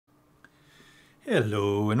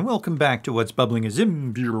Hello and welcome back to What's Bubbling is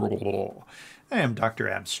ZIM. I am Dr.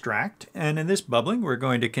 Abstract, and in this bubbling we're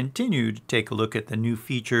going to continue to take a look at the new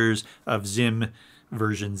features of ZIM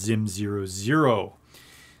version ZIM 00.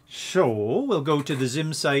 So we'll go to the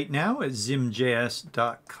ZIM site now at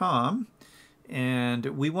zimjs.com, and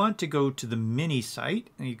we want to go to the mini site,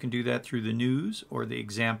 and you can do that through the news or the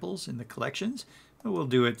examples in the collections. We'll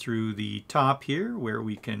do it through the top here where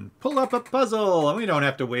we can pull up a puzzle, and we don't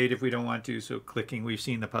have to wait if we don't want to. So clicking, we've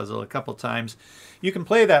seen the puzzle a couple times. You can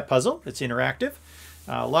play that puzzle. It's interactive.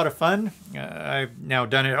 A lot of fun. I've now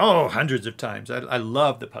done it hundreds of times. I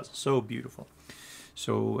love the puzzle. So beautiful.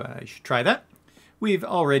 So you should try that. We've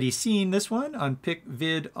already seen this one on Pick,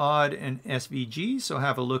 Vid, Odd, and SVG. So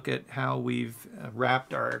have a look at how we've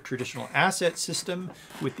wrapped our traditional asset system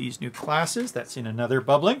with these new classes. That's in another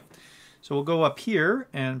bubbling. So we'll go up here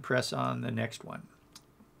and press on the next one.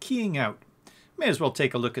 Keying out. May as well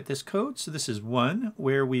take a look at this code. So this is one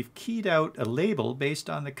where we've keyed out a label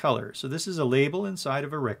based on the color. So this is a label inside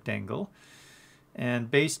of a rectangle.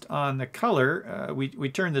 And based on the color, we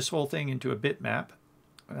turn this whole thing into a bitmap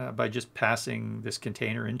by just passing this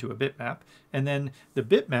container into a bitmap. And then the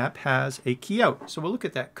bitmap has a key out. So we'll look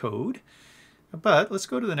at that code. But let's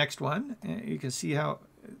go to the next one. You can see how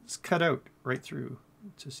it's cut out right through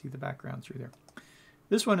to see the background through there.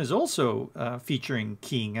 This one is also featuring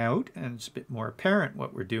keying out, and it's a bit more apparent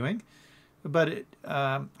what we're doing, but it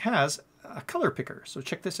has a color picker. So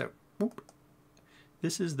check this out. Whoop.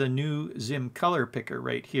 This is the new ZIM color picker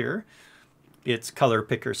right here. It's color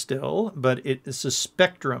picker still, but it is a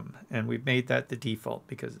spectrum, and we've made that the default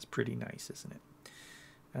because it's pretty nice, isn't it?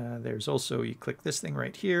 There's also, you click this thing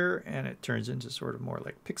right here, and it turns into sort of more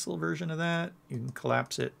like pixel version of that. You can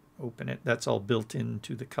collapse it, open it. That's all built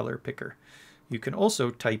into the color picker. You can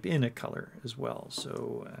also type in a color as well.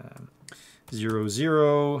 So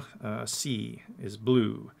 00C is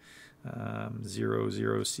blue.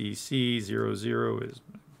 00CC 00 is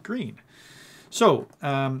green. So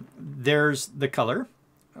there's the color,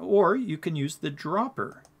 or you can use the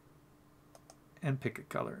dropper and pick a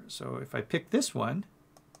color. So if I pick this one,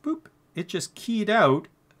 boop, it just keyed out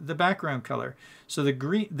the background color. So the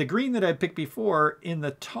green that I picked before in the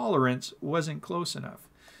tolerance wasn't close enough.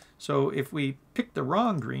 So if we pick the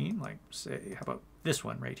wrong green, like say, how about this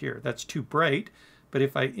one right here? That's too bright. But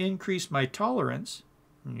if I increase my tolerance,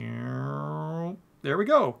 there we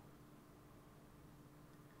go.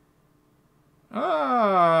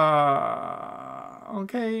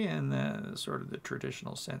 Okay, and then sort of the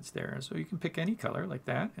traditional sense there. So you can pick any color like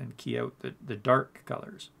that and key out the dark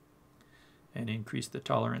colors and increase the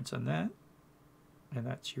tolerance on that. And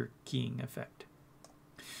that's your keying effect.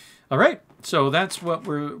 All right, so that's what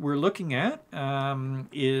we're looking at,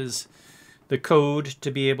 is the code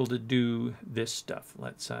to be able to do this stuff.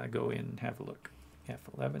 Let's go in and have a look.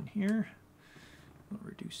 F11 here. We'll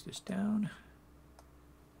reduce this down.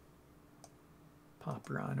 Pop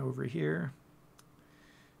her on over here.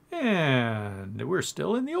 And we're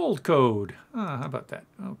still in the old code. How about that?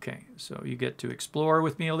 Okay, so you get to explore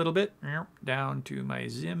with me a little bit. Down to my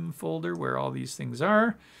ZIM folder where all these things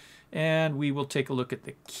are. And we will take a look at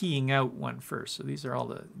the keying out one first. So these are all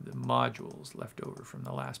the modules left over from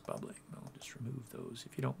the last bubbling. I'll just remove those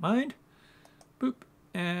if you don't mind. Boop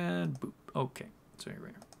and boop. Okay, so here we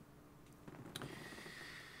are.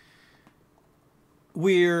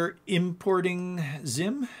 We're importing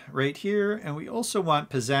ZIM right here, and we also want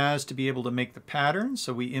Pizzazz to be able to make the pattern,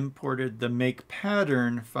 so we imported the make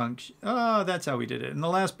pattern function. That's how we did it. In the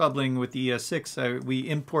last bubbling with the ES6, we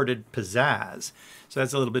imported Pizzazz. So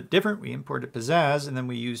that's a little bit different. We imported Pizzazz, and then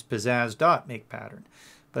we used Pizzazz.makePattern.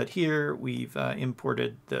 But here we've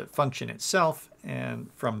imported the function itself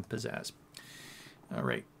and from Pizzazz. All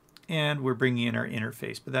right, and we're bringing in our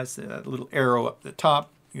interface, but that's the little arrow up the top.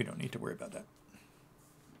 You don't need to worry about that.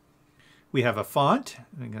 We have a font,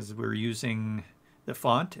 because we're using the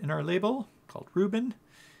font in our label called Rubin.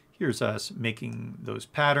 Here's us making those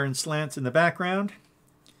pattern slants in the background.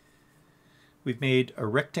 We've made a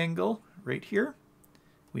rectangle right here.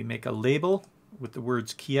 We make a label with the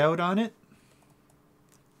words key out on it.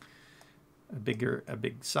 A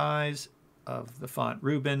big size of the font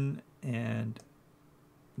Rubin, and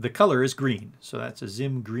the color is green. So that's a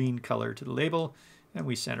ZIM green color to the label, and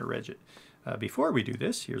we center reg it. Before we do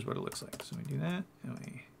this, here's what it looks like. So we do that, and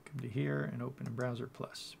we come to here and open in Browser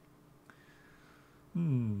Plus.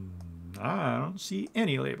 I don't see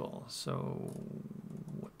any label, so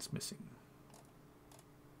what's missing?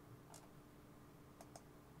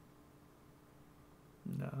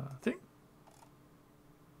 Nothing.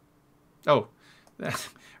 Oh,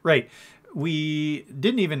 right. we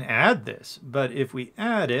didn't even add this, but if we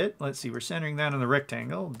add it, let's see, we're centering that on the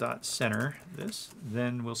rectangle, dot center this,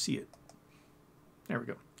 then we'll see it. There we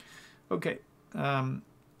go. Okay,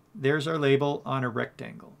 there's our label on a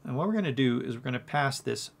rectangle. And what we're going to do is we're going to pass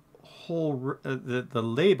this whole, the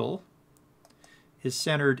label is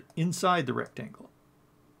centered inside the rectangle.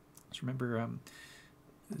 So remember,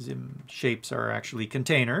 ZIM shapes are actually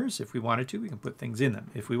containers. If we wanted to, we can put things in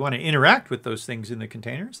them. If we want to interact with those things in the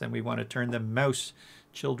containers, then we want to turn them mouse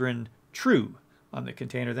children true on the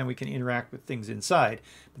container. Then we can interact with things inside.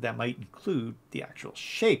 But that might include the actual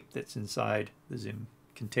shape that's inside the ZIM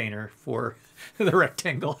container for the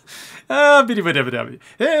rectangle.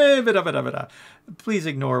 Please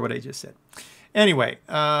ignore what I just said. Anyway,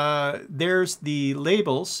 there's the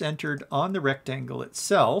label centered on the rectangle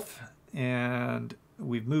itself, and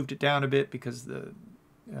we've moved it down a bit because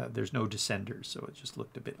there's no descenders, so it just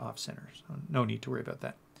looked a bit off-center. So no need to worry about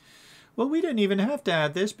that. Well, we didn't even have to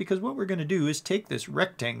add this because what we're going to do is take this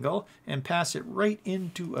rectangle and pass it right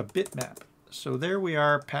into a bitmap. So there we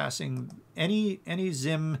are passing any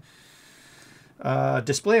ZIM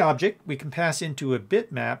display object we can pass into a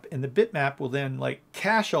bitmap, and the bitmap will then like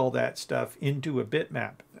cache all that stuff into a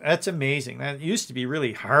bitmap. That's amazing. That used to be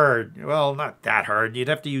really hard. Well, not that hard. You'd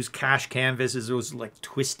have to use cache canvases. It was like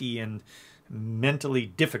twisty and mentally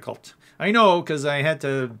difficult. I know, because I had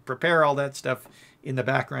to prepare all that stuff in the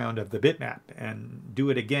background of the bitmap and do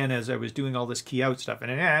it again as I was doing all this key out stuff.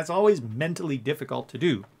 And yeah, it's always mentally difficult to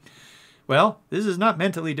do. Well, this is not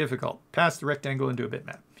mentally difficult. Pass the rectangle into a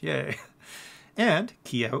bitmap. Yay. And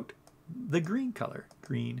key out the green color.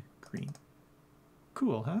 Green, green.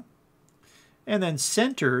 Cool, huh? And then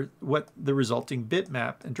center the resulting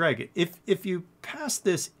bitmap and drag it. If you pass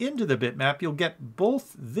this into the bitmap, you'll get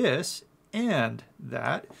both this and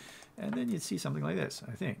that. And then you'd see something like this,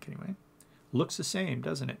 I think, anyway. Looks the same,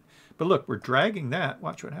 doesn't it? But look, we're dragging that.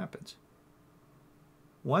 Watch what happens.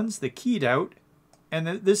 One's the keyed out, and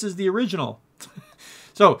this is the original.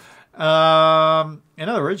 So, in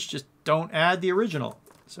other words, just don't add the original.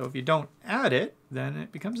 So if you don't add it, then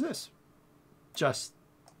it becomes this. Just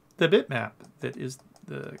the bitmap that is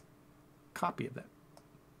the copy of that.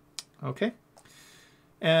 Okay?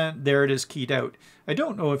 And there it is keyed out. I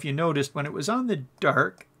don't know if you noticed when it was on the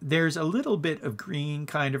dark, there's a little bit of green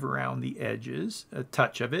kind of around the edges, a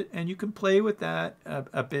touch of it, and you can play with that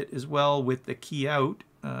a bit as well with the key out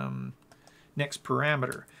next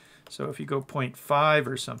parameter. So if you go 0.5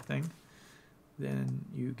 or something, then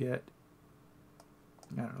you get,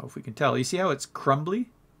 I don't know if we can tell. You see how it's crumbly?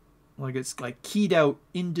 Like it's like keyed out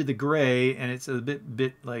into the gray, and it's a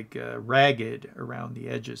bit like ragged around the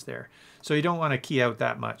edges there. So you don't want to key out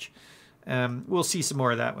that much. We'll see some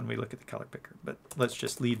more of that when we look at the color picker, but let's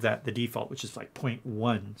just leave that the default, which is like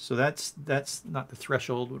 0.1. So that's not the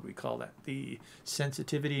threshold. What do we call that? The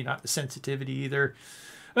sensitivity, not the sensitivity either.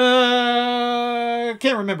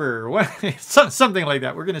 Can't remember. Something like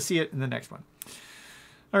that. We're going to see it in the next one.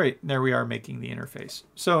 All right, there we are making the interface.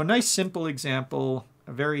 So nice simple example.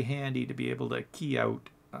 Very handy to be able to key out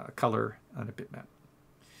color on a bitmap.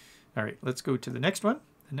 All right, let's go to the next one.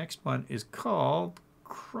 The next one is called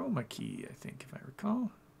Chroma key, I think, if I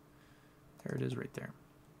recall. There it is right there.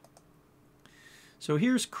 So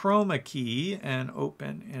here's Chroma key and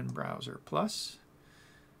open in Browser Plus.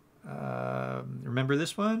 Remember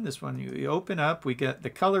this one? This one you open up, we get the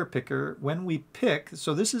color picker. When we pick,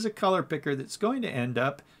 so this is a color picker that's going to end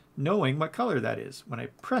up knowing what color that is. When I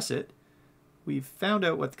press it, we've found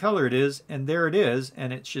out what color it is, and there it is,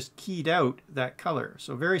 and it's just keyed out that color.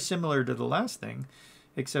 So very similar to the last thing,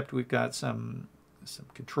 except we've got some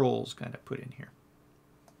controls kind of put in here.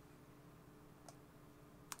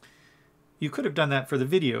 You could have done that for the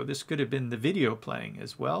video. This could have been the video playing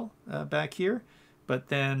as well back here, but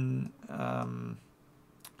then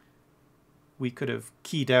we could have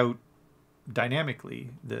keyed out dynamically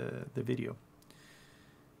the video.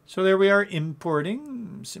 So there we are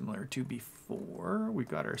importing, similar to before. We've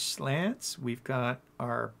got our slants. We've got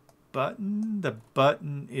our button. The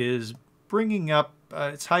button is bringing up,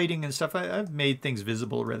 it's hiding and stuff. I've made things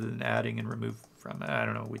visible rather than adding and remove from. I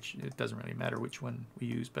don't know which, it doesn't really matter which one we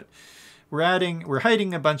use, but we're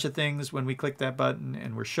hiding a bunch of things when we click that button,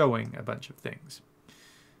 and we're showing a bunch of things.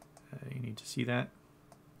 You need to see that.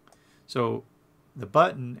 So the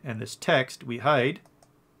button and this text we hide,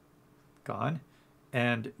 gone.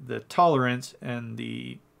 And the tolerance and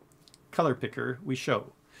the color picker we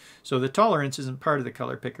show. So the tolerance isn't part of the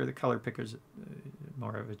color picker. The color picker is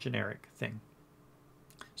more of a generic thing.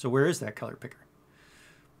 So where is that color picker?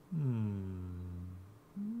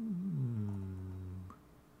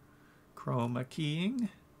 Chroma keying.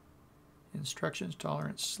 Instructions,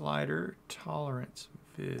 tolerance, slider, tolerance,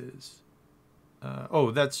 viz.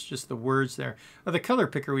 Oh, that's just the words there. Oh, the color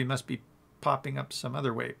picker we must be popping up some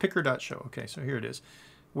other way. Picker.show. Okay, so here it is.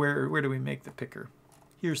 Where do we make the picker?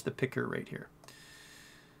 Here's the picker right here.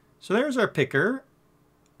 So there's our picker.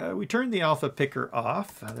 We turn the alpha picker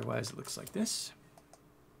off. Otherwise, it looks like this.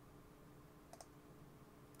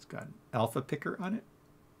 It's got an alpha picker on it,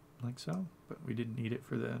 like so. But we didn't need it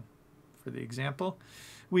for the example.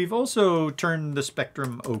 We've also turned the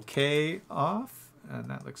spectrum OK off, and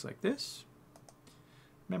that looks like this.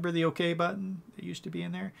 Remember the OK button that used to be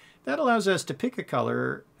in there? That allows us to pick a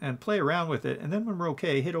color and play around with it, and then when we're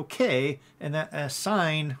OK, hit OK, and that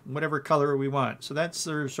assign whatever color we want. So that's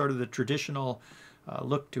sort of the traditional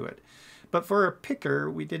look to it. But for a picker,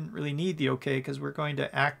 we didn't really need the OK because we're going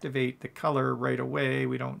to activate the color right away.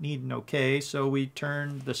 We don't need an OK, so we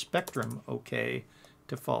turned the spectrum OK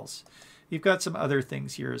to false. You've got some other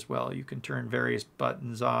things here as well. You can turn various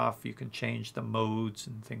buttons off. You can change the modes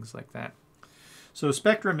and things like that. So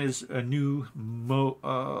spectrum is a new mode.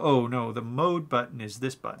 Oh no, the mode button is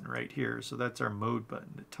this button right here. So that's our mode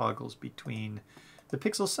button that toggles between the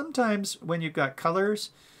pixels. Sometimes when you've got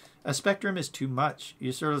colors, a spectrum is too much.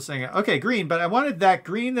 You're sort of saying, okay, green, but I wanted that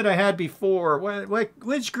green that I had before.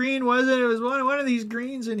 Which green was it? It was one of these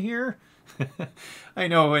greens in here. I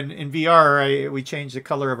know in VR, we changed the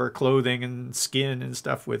color of our clothing and skin and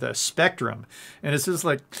stuff with a spectrum. And it's just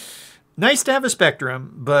like, nice to have a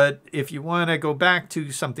spectrum, but if you want to go back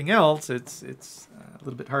to something else, it's a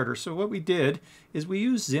little bit harder. So what we did is we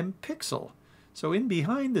used ZIM Pixel. So in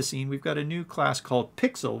behind the scene, we've got a new class called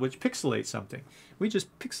Pixel, which pixelates something. We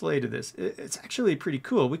just pixelated this. It's actually pretty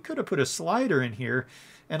cool. We could have put a slider in here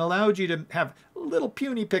and allowed you to have little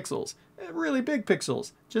puny pixels, really big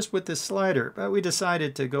pixels, just with this slider. But we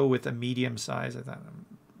decided to go with a medium size. I thought I'm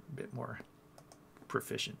a bit more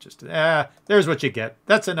proficient. Just to, there's what you get.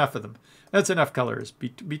 That's enough of them. That's enough colors.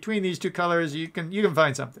 Between these two colors, you can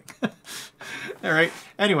find something. All right.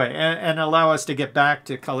 Anyway, and allow us to get back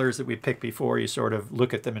to colors that we picked before. You sort of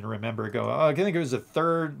look at them and remember, go, oh, I think it was the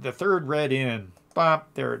third red in.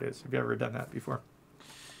 Bop, there it is. Have you ever done that before?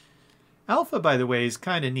 Alpha, by the way, is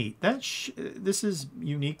kind of neat. This is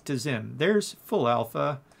unique to ZIM. There's full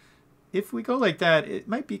alpha. If we go like that, it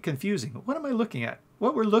might be confusing. What am I looking at?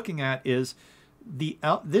 What we're looking at is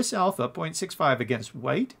this alpha 0.65 against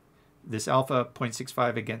white, this alpha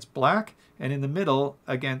 0.65 against black, and in the middle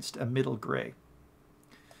against a middle gray.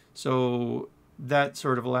 So that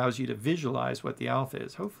sort of allows you to visualize what the alpha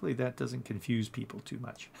is. Hopefully that doesn't confuse people too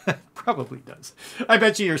much. Probably does. I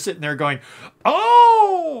bet you're sitting there going,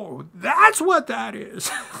 oh, that's what that is.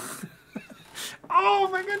 Oh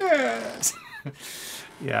my goodness.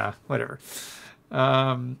 Yeah, whatever.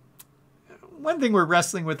 One thing we're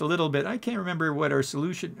wrestling with a little bit, I can't remember what our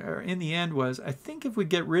solution in the end was. I think if we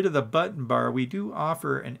get rid of the button bar, we do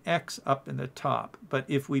offer an X up in the top. But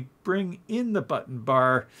if we bring in the button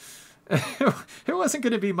bar, it wasn't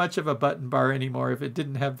going to be much of a button bar anymore if it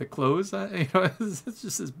didn't have the close. It's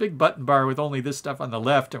just this big button bar with only this stuff on the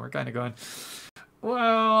left, and we're kind of going,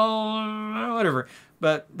 well, whatever.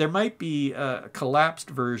 But there might be a collapsed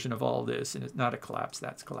version of all this, and it's not a collapse,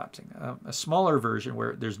 that's collapsing. A smaller version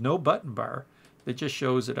where there's no button bar that just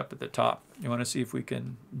shows it up at the top. You want to see if we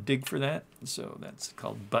can dig for that? So that's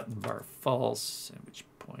called button bar false, at which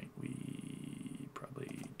point we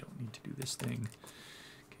probably don't need to do this thing.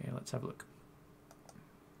 Okay, let's have a look.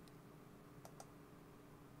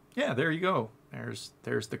 Yeah, there you go. There's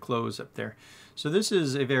the close up there. So this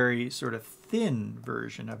is a very sort of thin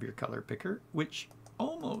version of your color picker, which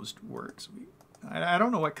almost works. I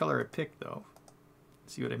don't know what color I picked though.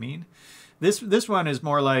 See what I mean? This one is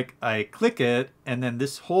more like I click it and then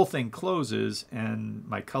this whole thing closes and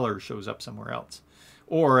my color shows up somewhere else.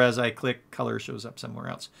 Or as I click, color shows up somewhere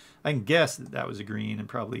else. I can guess that that was a green and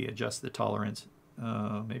probably adjust the tolerance.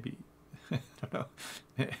 Maybe, I don't know.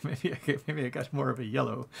 Maybe I got more of a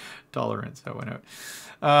yellow tolerance. I went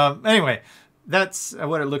out. Anyway, that's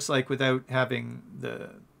what it looks like without having the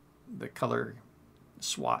color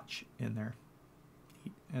swatch in there.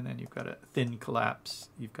 And then you've got a thin collapse,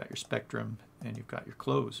 you've got your spectrum, and you've got your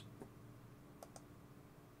close.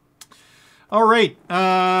 All right,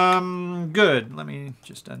 good. Let me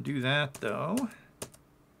just undo that though.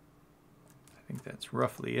 I think that's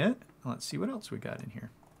roughly it. Let's see what else we got in here.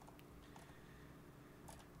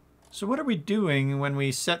 So what are we doing when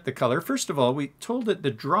we set the color? First of all, we told it the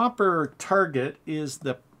dropper target is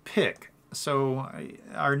the pick. So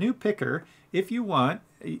our new picker, if you want,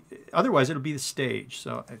 otherwise it'll be the stage.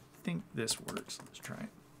 So I think this works. Let's try it.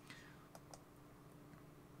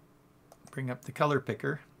 Bring up the color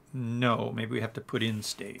picker. No, maybe we have to put in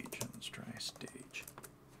stage. Let's try stage.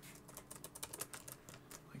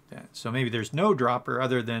 Like that. So maybe there's no dropper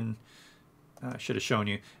other than, should have shown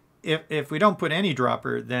you. If we don't put any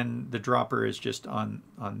dropper, then the dropper is just on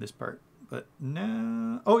this part. But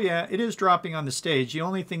no, oh yeah, it is dropping on the stage. The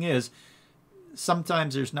only thing is,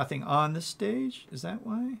 sometimes there's nothing on the stage. Is that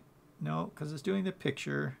why? No, because it's doing the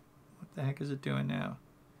picture. What the heck is it doing now?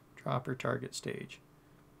 Dropper target stage.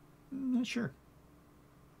 Not sure.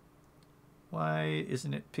 Why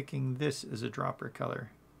isn't it picking this as a dropper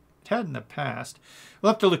color? It had in the past.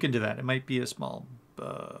 We'll have to look into that. It might be a small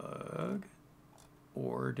bug.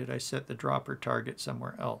 Or did I set the dropper target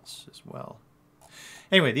somewhere else as well?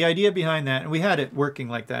 Anyway, the idea behind that, and we had it working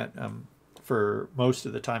like that for most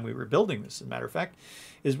of the time we were building this, as a matter of fact,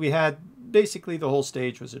 is we had basically the whole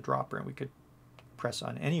stage was a dropper and we could press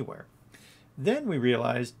on anywhere. Then we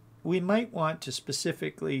realized we might want to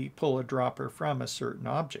specifically pull a dropper from a certain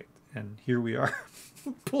object. And here we are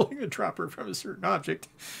pulling a dropper from a certain object,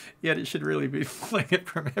 yet it should really be pulling it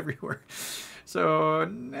from everywhere. So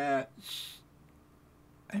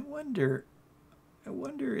I wonder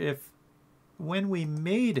if when we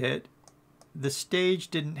made it, the stage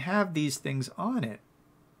didn't have these things on it.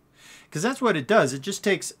 Because that's what it does. It just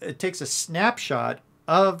takes a snapshot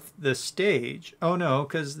of the stage. Oh no,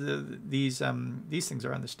 because these things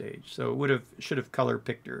are on the stage. So it should have color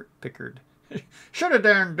pickered. Should have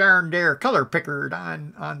darn dare color pickered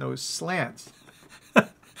on those slants.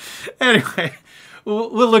 Anyway,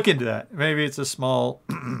 we'll look into that. Maybe it's a small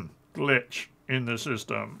glitch in the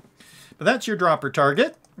system. But that's your dropper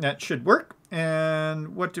target. That should work.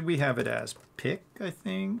 And what did we have it as? Pick, I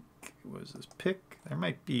think. Was this pick? There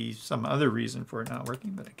might be some other reason for it not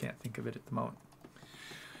working, but I can't think of it at the moment.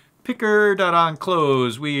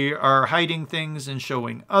 Picker.onClose. We are hiding things and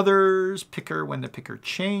showing others. Picker, when the picker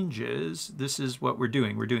changes, this is what we're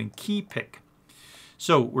doing. We're doing key pick.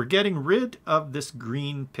 So we're getting rid of this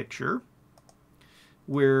green picture.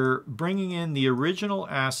 We're bringing in the original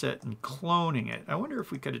asset and cloning it. I wonder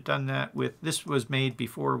if we could have done that with, this was made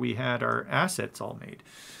before we had our assets all made.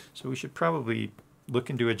 So we should probably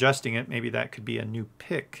look into adjusting it. Maybe that could be a new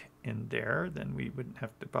pick in there. Then we wouldn't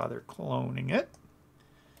have to bother cloning it.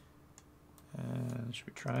 Should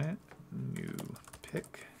we try it? New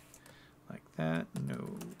pick. Like that.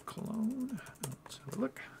 No clone. Let's have a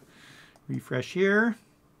look. Refresh here.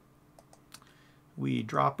 We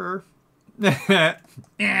dropper.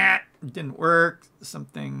 Didn't work.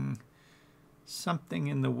 Something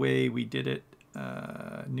in the way we did it.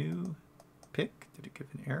 New pick. Did it give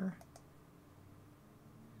an error?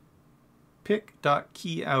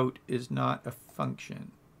 Pick.keyout is not a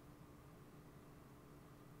function.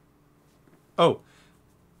 Oh,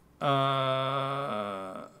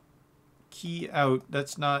 key out,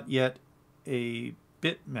 that's not yet a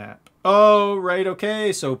bitmap. Oh, right,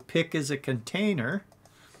 okay, so pick is a container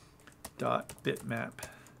dot bitmap.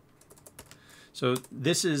 So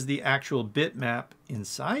this is the actual bitmap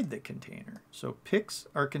inside the container. So picks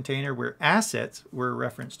are container where assets were a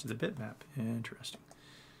reference to the bitmap. Interesting.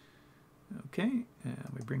 Okay,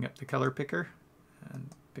 and we bring up the color picker and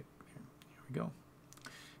pick, here we go.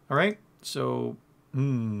 All right. So,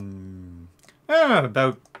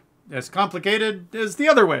 about as complicated as the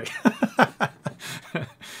other way.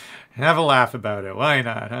 Have a laugh about it. Why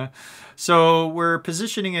not, huh? So we're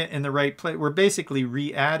positioning it in the right place. We're basically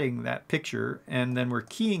re-adding that picture, and then we're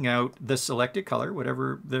keying out the selected color,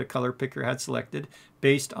 whatever the color picker had selected,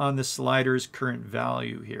 based on the slider's current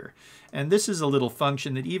value here. And this is a little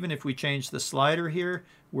function that even if we change the slider here,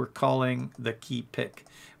 we're calling the key pick.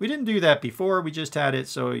 We didn't do that before. We just had it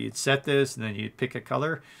so you'd set this and then you'd pick a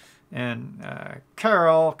color. And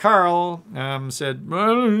Carl said,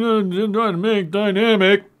 well, to make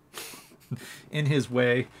dynamic in his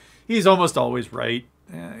way. He's almost always right.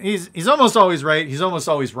 He's almost always right. He's almost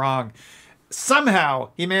always wrong. Somehow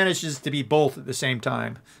he manages to be both at the same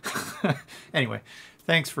time. Anyway,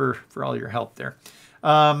 thanks for all your help there.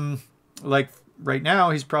 Like right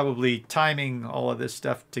now, he's probably timing all of this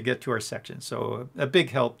stuff to get to our section. So a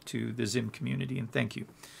big help to the ZIM community, and thank you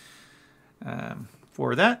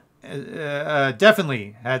for that.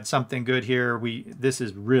 Definitely had something good here. This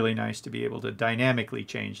is really nice to be able to dynamically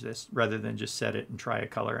change this rather than just set it and try a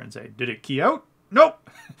color and say, did it key out? Nope.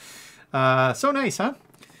 So nice, huh?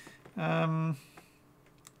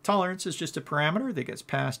 Tolerance is just a parameter that gets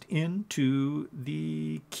passed into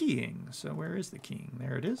the keying. So where is the keying?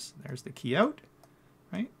 There it is. There's the key out,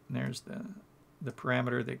 right? And there's the the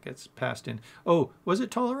parameter that gets passed in. Oh, was it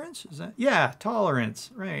tolerance? Is that? Yeah, tolerance.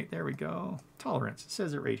 Right, there we go. Tolerance. It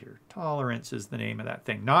says it right here. Tolerance is the name of that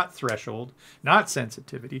thing. Not threshold, not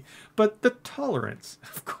sensitivity, but the tolerance,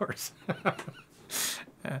 of course.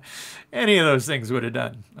 Any of those things would have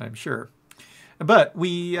done, I'm sure. But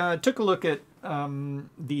we took a look at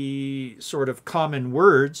the sort of common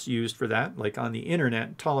words used for that. Like on the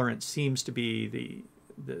internet, tolerance seems to be the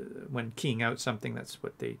when keying out something, that's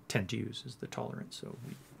what they tend to use, is the tolerance. So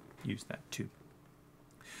we use that too.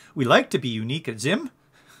 We like to be unique at ZIM,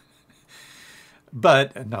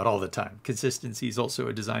 but not all the time. Consistency is also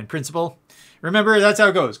a design principle. Remember, that's how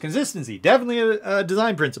it goes. Consistency, definitely a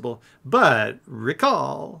design principle. But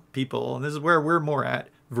recall, people, and this is where we're more at,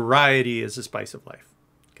 variety is the spice of life.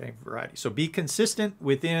 Okay, variety. So be consistent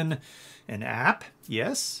within an app,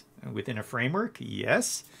 yes. Within a framework,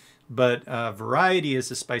 yes. But variety is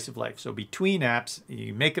the spice of life. So between apps,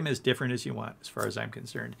 you make them as different as you want, as far as I'm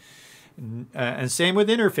concerned. And same with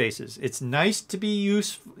interfaces. It's nice to be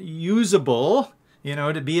usable, you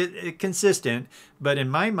know, to be consistent. But in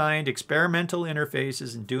my mind, experimental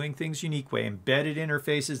interfaces and doing things unique way, embedded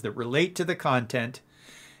interfaces that relate to the content,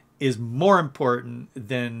 is more important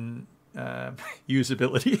than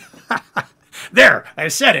usability. There, I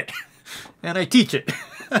said it, and I teach it.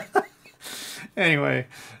 Anyway,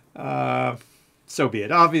 so be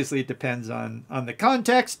it. Obviously, it depends on the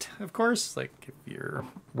context, of course. Like if you're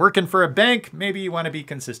working for a bank, maybe you want to be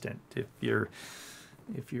consistent. If you're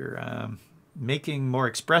making more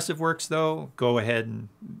expressive works, though, go ahead and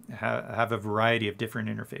have a variety of different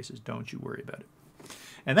interfaces. Don't you worry about it.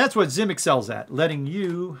 And that's what ZIM excels at, letting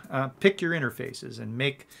you pick your interfaces and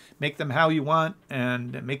make them how you want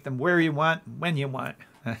and make them where you want, when you want.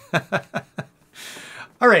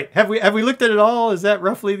 All right, have we looked at it all? Is that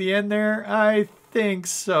roughly the end there? I think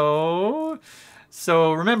so.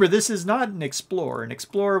 So remember, this is not an Explorer. In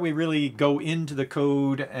Explorer, we really go into the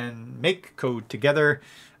code and make code together.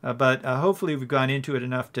 But hopefully we've gone into it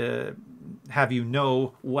enough to have you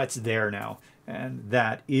know what's there now. And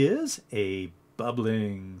that is a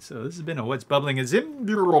bubbling. So this has been a What's Bubbling at ZIM,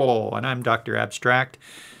 and I'm Dr. Abstract.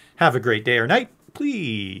 Have a great day or night,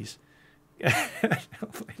 please.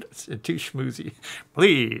 It's too schmoozy.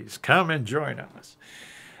 Please come and join us.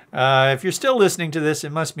 If you're still listening to this,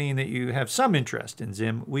 it must mean that you have some interest in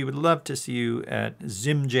ZIM. We would love to see you at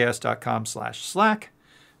zimjs.com/Slack,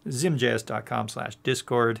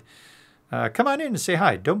 zimjs.com/Discord. Come on in and say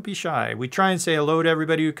hi. Don't be shy. We try and say hello to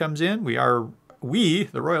everybody who comes in. The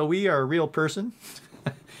royal we, are a real person.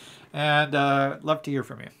 And love to hear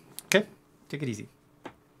from you. Okay? Take it easy.